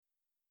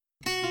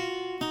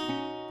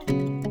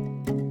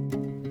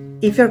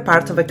If you're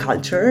part of a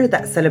culture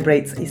that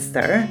celebrates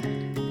Easter,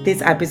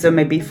 this episode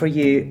may be for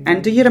you.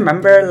 And do you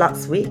remember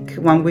last week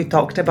when we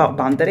talked about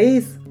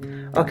boundaries?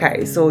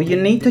 Okay, so you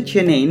need to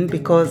tune in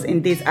because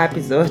in this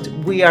episode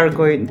we are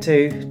going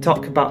to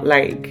talk about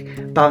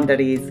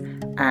boundaries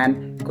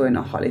and going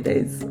on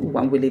holidays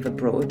when we live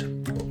abroad.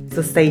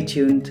 So stay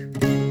tuned.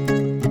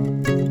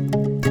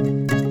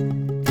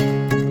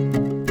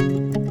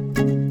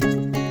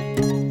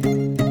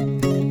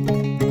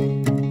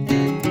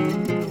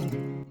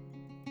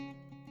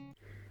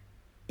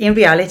 In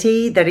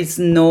reality, there is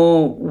no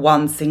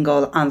one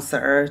single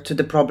answer to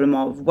the problem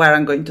of where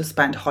I'm going to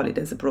spend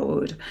holidays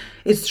abroad.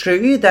 It's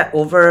true that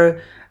over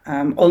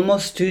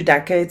almost 2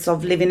 decades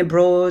of living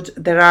abroad,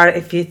 there are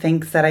a few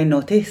things that I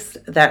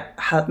noticed that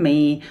helped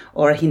me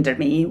or hinder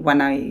me when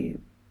I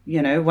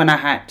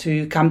had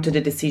to come to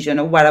the decision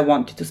of where I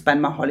wanted to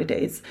spend my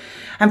holidays.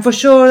 And for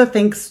sure,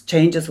 things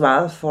change as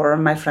well for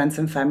my friends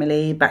and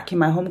family back in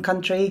my home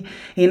country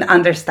in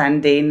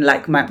understanding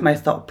my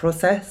thought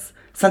process.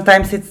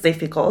 Sometimes it's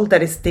difficult.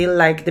 There is still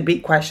the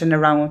big question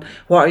around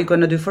what are you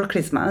going to do for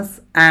Christmas?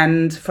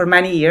 And for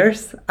many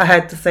years, I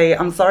had to say,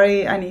 I'm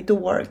sorry, I need to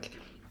work,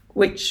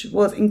 which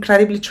was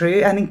incredibly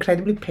true and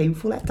incredibly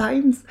painful at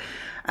times.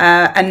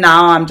 And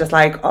now I'm just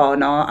oh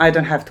no, I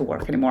don't have to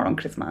work anymore on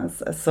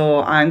Christmas.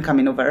 So I'm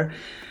coming over.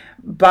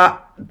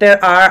 But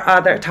there are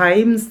other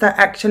times that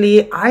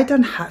actually I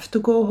don't have to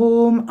go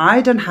home.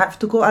 I don't have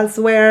to go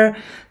elsewhere.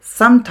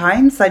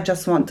 Sometimes I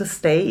just want to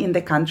stay in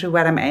the country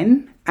where I'm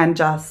in and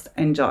just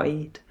enjoy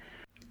it.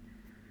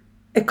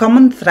 A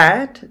common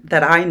thread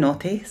that I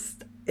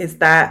noticed is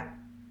that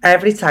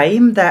every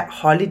time that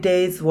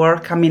holidays were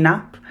coming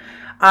up,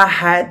 I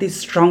had this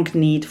strong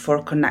need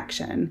for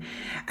connection.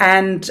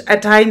 And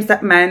at times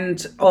that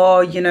meant,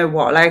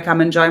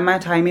 I'm enjoying my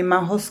time in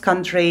my host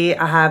country.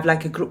 I have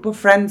a group of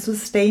friends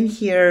who's staying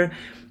here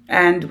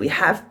and we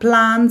have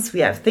plans. We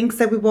have things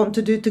that we want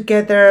to do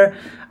together.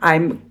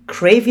 I'm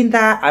craving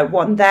that. I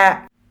want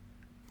that.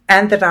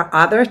 And there are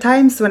other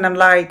times when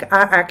I'm I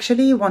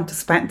actually want to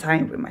spend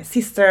time with my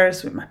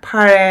sisters, with my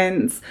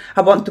parents.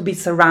 I want to be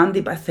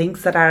surrounded by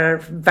things that are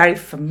very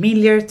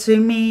familiar to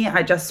me.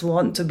 I just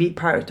want to be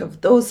part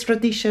of those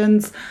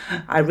traditions.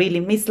 I really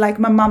miss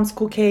my mom's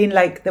cooking.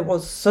 There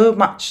was so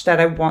much that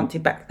I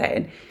wanted back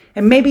then.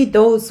 And maybe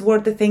those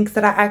were the things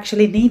that I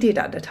actually needed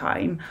at the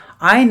time.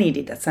 I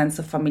needed a sense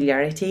of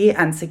familiarity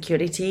and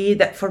security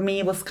that for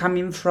me was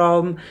coming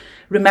from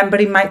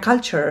remembering my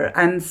culture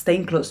and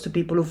staying close to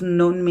people who've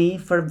known me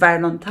for a very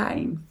long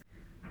time.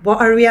 What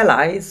I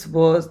realized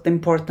was the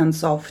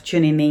importance of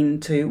tuning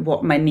in to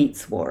what my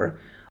needs were.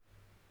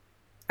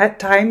 At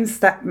times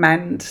that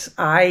meant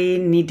I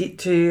needed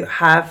to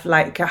have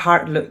a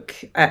hard look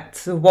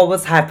at what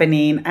was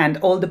happening and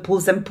all the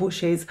pulls and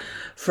pushes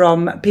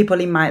from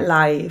people in my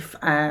life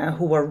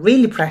who were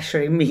really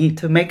pressuring me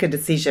to make a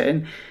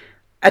decision.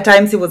 At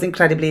times it was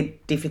incredibly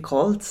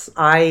difficult.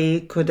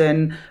 I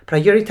couldn't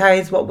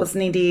prioritize what was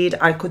needed.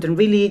 I couldn't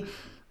really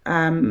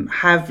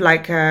have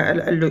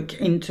a look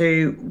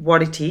into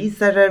what it is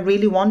that I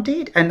really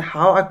wanted and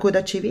how I could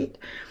achieve it.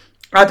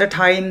 Other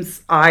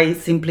times, I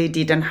simply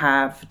didn't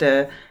have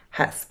the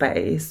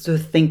headspace to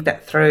think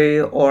that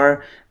through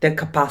or the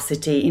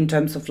capacity in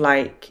terms of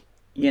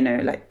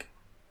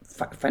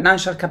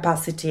financial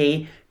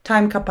capacity,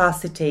 time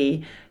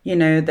capacity,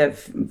 the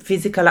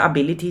physical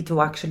ability to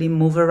actually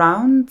move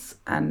around.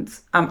 And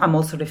I'm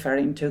also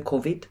referring to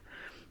COVID.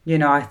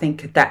 I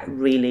think that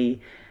really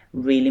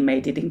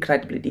made it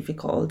incredibly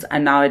difficult.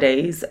 And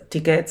nowadays,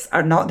 tickets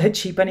are not that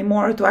cheap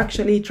anymore to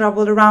actually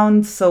travel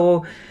around.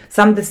 So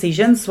some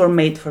decisions were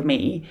made for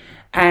me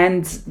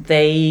and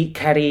they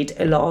carried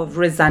a lot of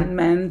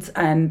resentment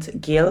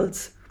and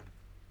guilt.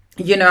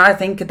 I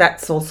think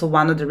that's also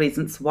one of the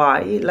reasons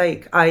why,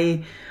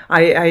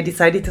 I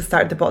decided to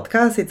start the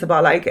podcast. It's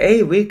about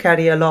hey, we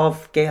carry a lot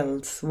of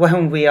guilt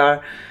when we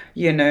are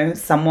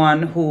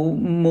someone who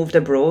moved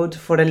abroad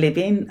for a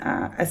living,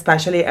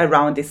 especially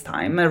around this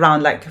time,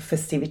 around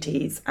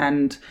festivities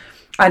and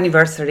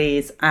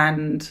anniversaries.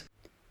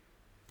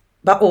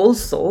 But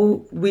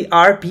also we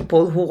are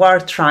people who are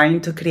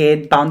trying to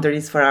create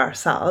boundaries for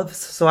ourselves.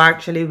 So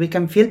actually we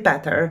can feel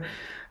better.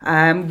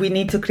 We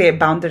need to create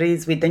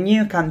boundaries with the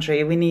new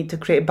country. We need to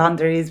create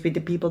boundaries with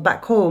the people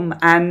back home.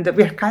 And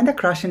we're kind of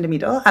crushed in the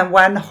middle. And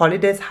when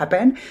holidays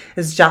happen,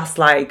 it's just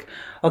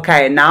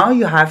okay, now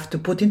you have to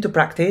put into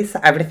practice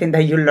everything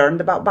that you learned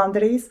about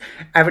boundaries,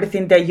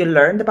 everything that you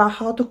learned about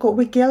how to cope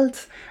with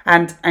guilt,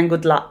 and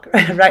good luck,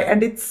 right?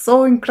 And it's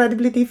so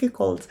incredibly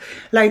difficult.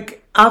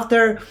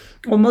 After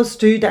almost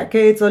 2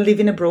 decades of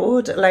living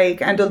abroad,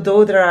 and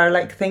although there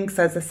are things,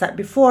 as I said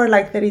before,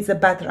 there is a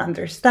better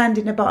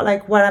understanding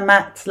about where I'm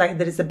at,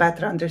 there is a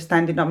better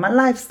understanding of my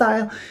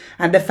lifestyle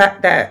and the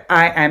fact that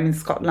I am in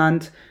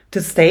Scotland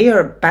to stay,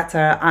 or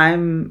better,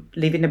 I'm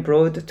living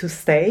abroad to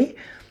stay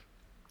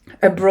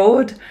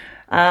abroad.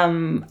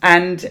 And,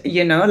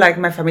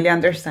 my family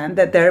understand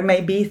that there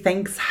may be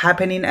things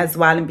happening as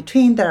well in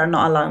between that are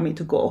not allowing me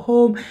to go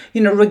home.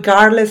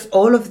 Regardless,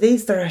 all of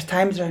this, there are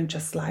times where I'm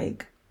just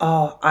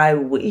oh, I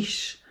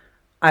wish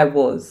I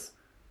was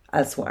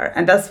elsewhere.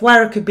 And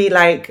elsewhere could be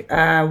like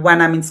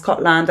when I'm in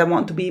Scotland, I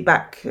want to be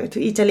back to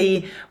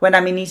Italy. When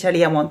I'm in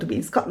Italy, I want to be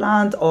in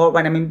Scotland. Or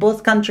when I'm in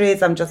both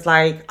countries, I'm just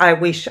like, I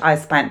wish I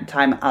spent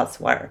time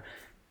elsewhere,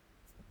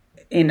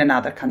 in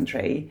another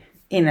country,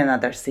 in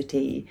another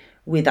city,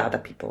 with other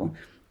people.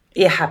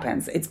 It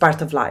happens. It's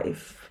part of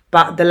life.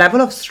 But the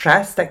level of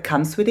stress that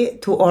comes with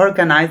it to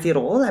organize it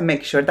all and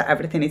make sure that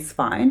everything is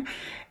fine,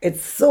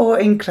 it's so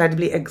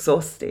incredibly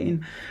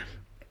exhausting.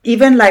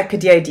 Even like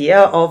the idea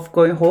of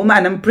going home,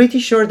 and I'm pretty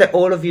sure that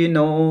all of you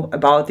know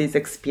about this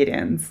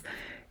experience.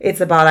 It's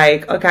about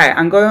like, okay,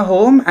 I'm going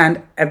home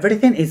and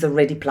everything is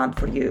already planned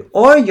for you.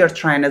 Or you're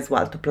trying as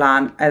well to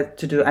plan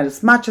to do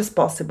as much as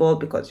possible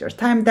because your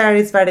time there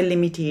is very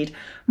limited.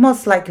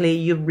 Most likely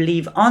you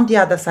live on the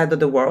other side of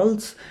the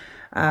world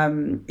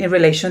in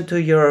relation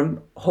to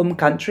your home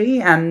country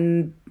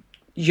and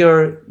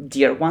your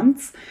dear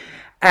ones.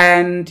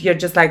 And you're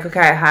just like,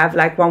 okay, I have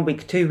like 1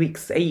 week, 2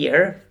 weeks, a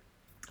year.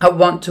 I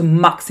want to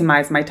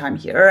maximize my time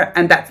here.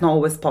 And that's not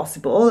always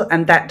possible.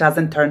 And that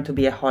doesn't turn to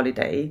be a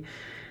holiday.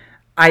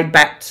 I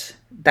bet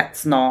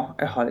that's not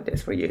a holiday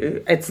for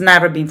you. It's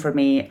never been for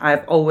me.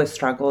 I've always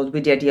struggled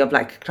with the idea of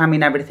like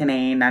cramming everything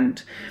in.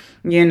 And,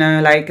 you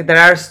know, like there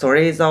are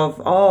stories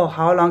of, oh,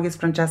 how long is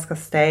Francesca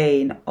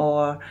staying?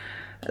 Or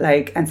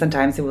like, and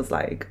sometimes it was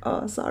like,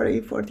 oh, sorry,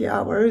 40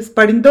 hours.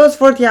 But in those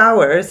 40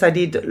 hours, I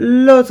did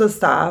loads of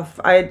stuff.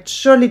 I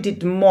surely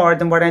did more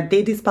than what I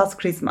did this past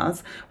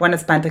Christmas when I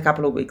spent a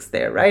couple of weeks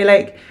there, right?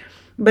 Like,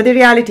 but the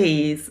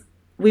reality is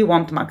we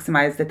want to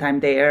maximize the time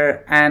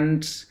there,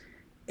 and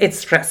it's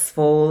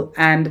stressful,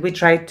 and we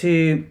try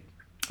to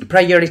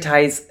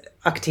prioritize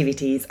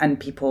activities and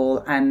people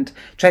and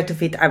try to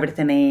fit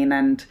everything in,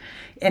 and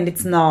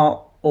it's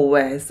not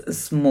always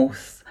smooth.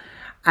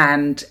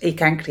 And it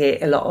can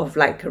create a lot of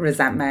like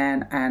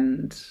resentment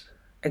and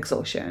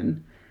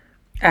exhaustion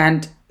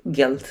and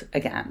guilt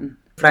again.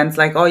 Friends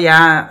like, oh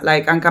yeah,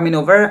 like I'm coming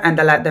over, and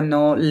I let them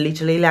know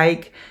literally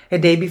like a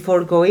day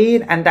before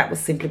going. And that was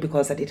simply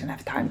because I didn't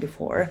have time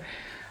before.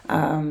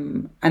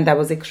 And that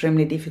was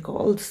extremely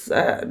difficult.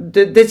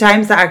 The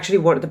times that actually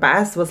worked the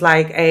best was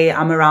like, hey,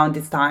 I'm around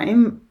this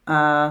time.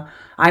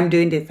 I'm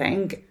doing the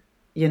thing,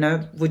 you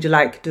know, would you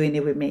like doing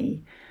it with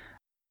me?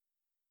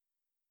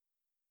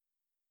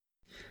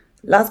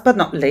 Last but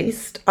not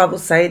least, I will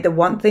say the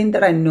one thing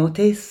that I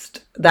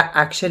noticed that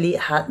actually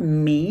helped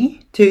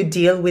me to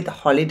deal with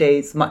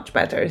holidays much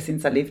better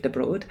since I lived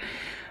abroad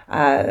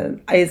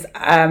is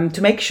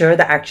to make sure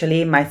that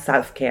actually my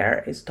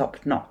self-care is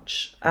top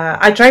notch.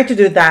 I try to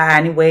do that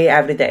anyway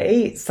every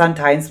day,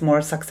 sometimes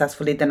more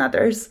successfully than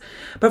others.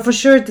 But for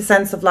sure, the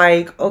sense of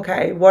like,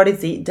 okay, what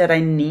is it that I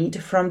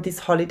need from these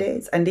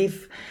holidays? And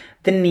if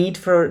the need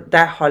for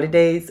that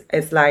holidays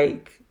is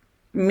like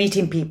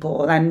meeting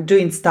people and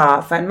doing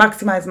stuff and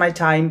maximize my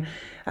time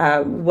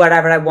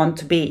wherever I want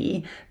to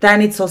be,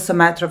 then it's also a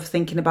matter of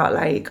thinking about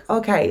like,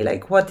 okay,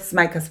 like what is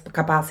my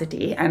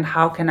capacity and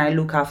how can I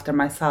look after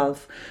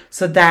myself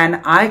so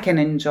then I can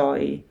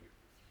enjoy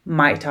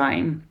my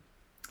time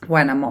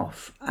when I'm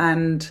off.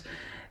 And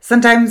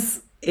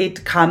sometimes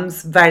it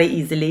comes very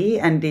easily,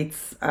 and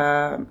it's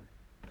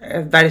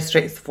very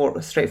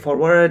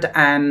straightforward,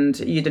 and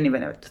you don't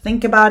even have to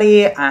think about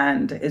it,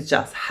 and it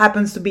just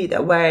happens to be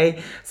that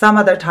way. Some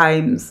other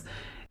times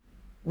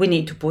we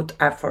need to put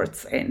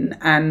efforts in,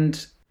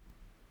 and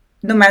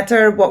no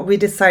matter what we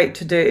decide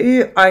to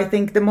do, I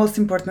think the most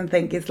important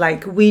thing is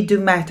like we do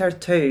matter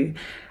too.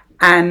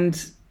 And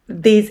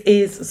this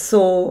is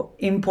so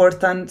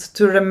important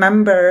to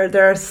remember.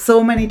 There are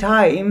so many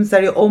times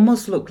that it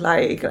almost look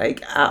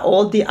like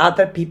all the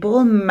other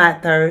people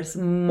matters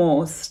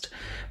more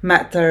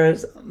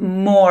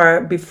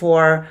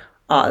before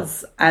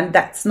us, and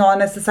that's not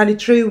necessarily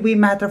true. We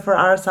matter for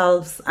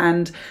ourselves,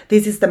 and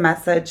this is the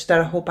message that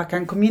I hope I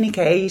can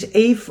communicate.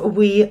 If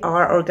we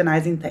are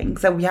organizing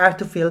things and we have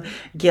to feel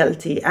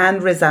guilty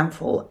and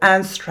resentful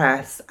and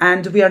stressed,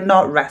 and we are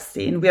not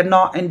resting, we are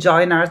not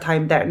enjoying our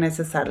time there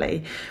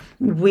necessarily,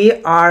 we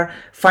are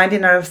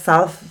finding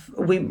ourselves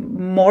with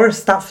more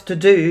stuff to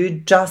do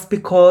just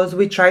because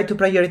we try to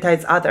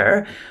prioritize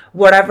other.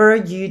 Whatever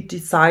you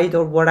decide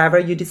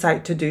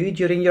to do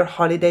during your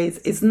holidays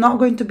is not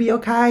going to be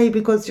okay,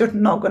 because you're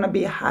not going to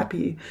be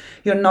happy.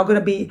 You're not going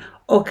to be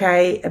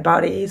okay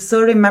about it.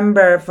 So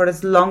remember, for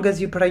as long as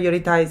you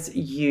prioritize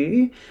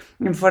you,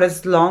 and for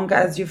as long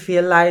as you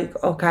feel like,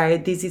 okay,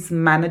 this is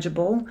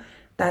manageable,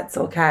 that's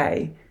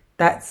okay.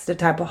 That's the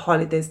type of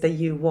holidays that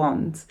you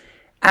want.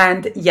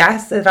 And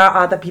yes, there are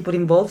other people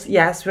involved.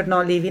 Yes, we're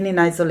not living in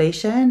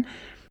isolation.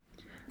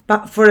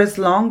 But for as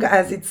long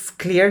as it's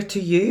clear to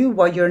you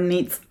what your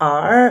needs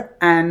are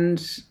and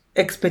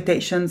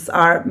expectations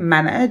are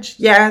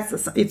managed,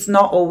 yes, it's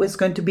not always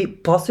going to be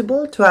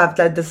possible to have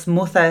like the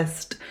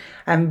smoothest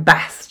and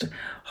best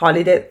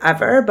holiday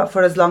ever. But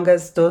for as long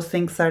as those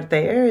things are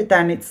there,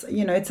 then it's,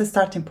 you know, it's a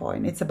starting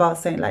point. It's about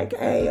saying like,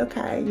 hey,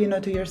 okay, you know,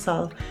 to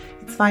yourself,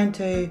 it's fine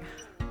to,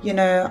 you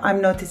know,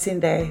 I'm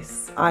noticing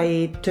this.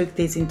 I took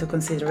this into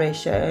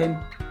consideration.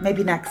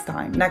 Maybe next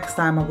time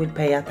I will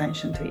pay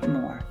attention to it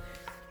more.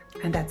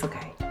 and that's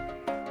okay.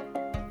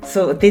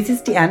 So this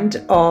is the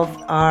end of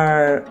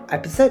our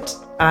episode.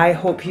 I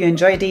hope you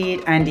enjoyed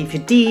it, and if you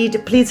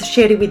did, please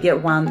share it with your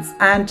ones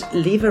and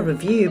leave a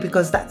review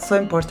because that's so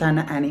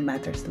important and it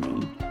matters to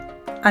me.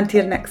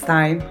 Until next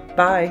time,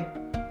 bye.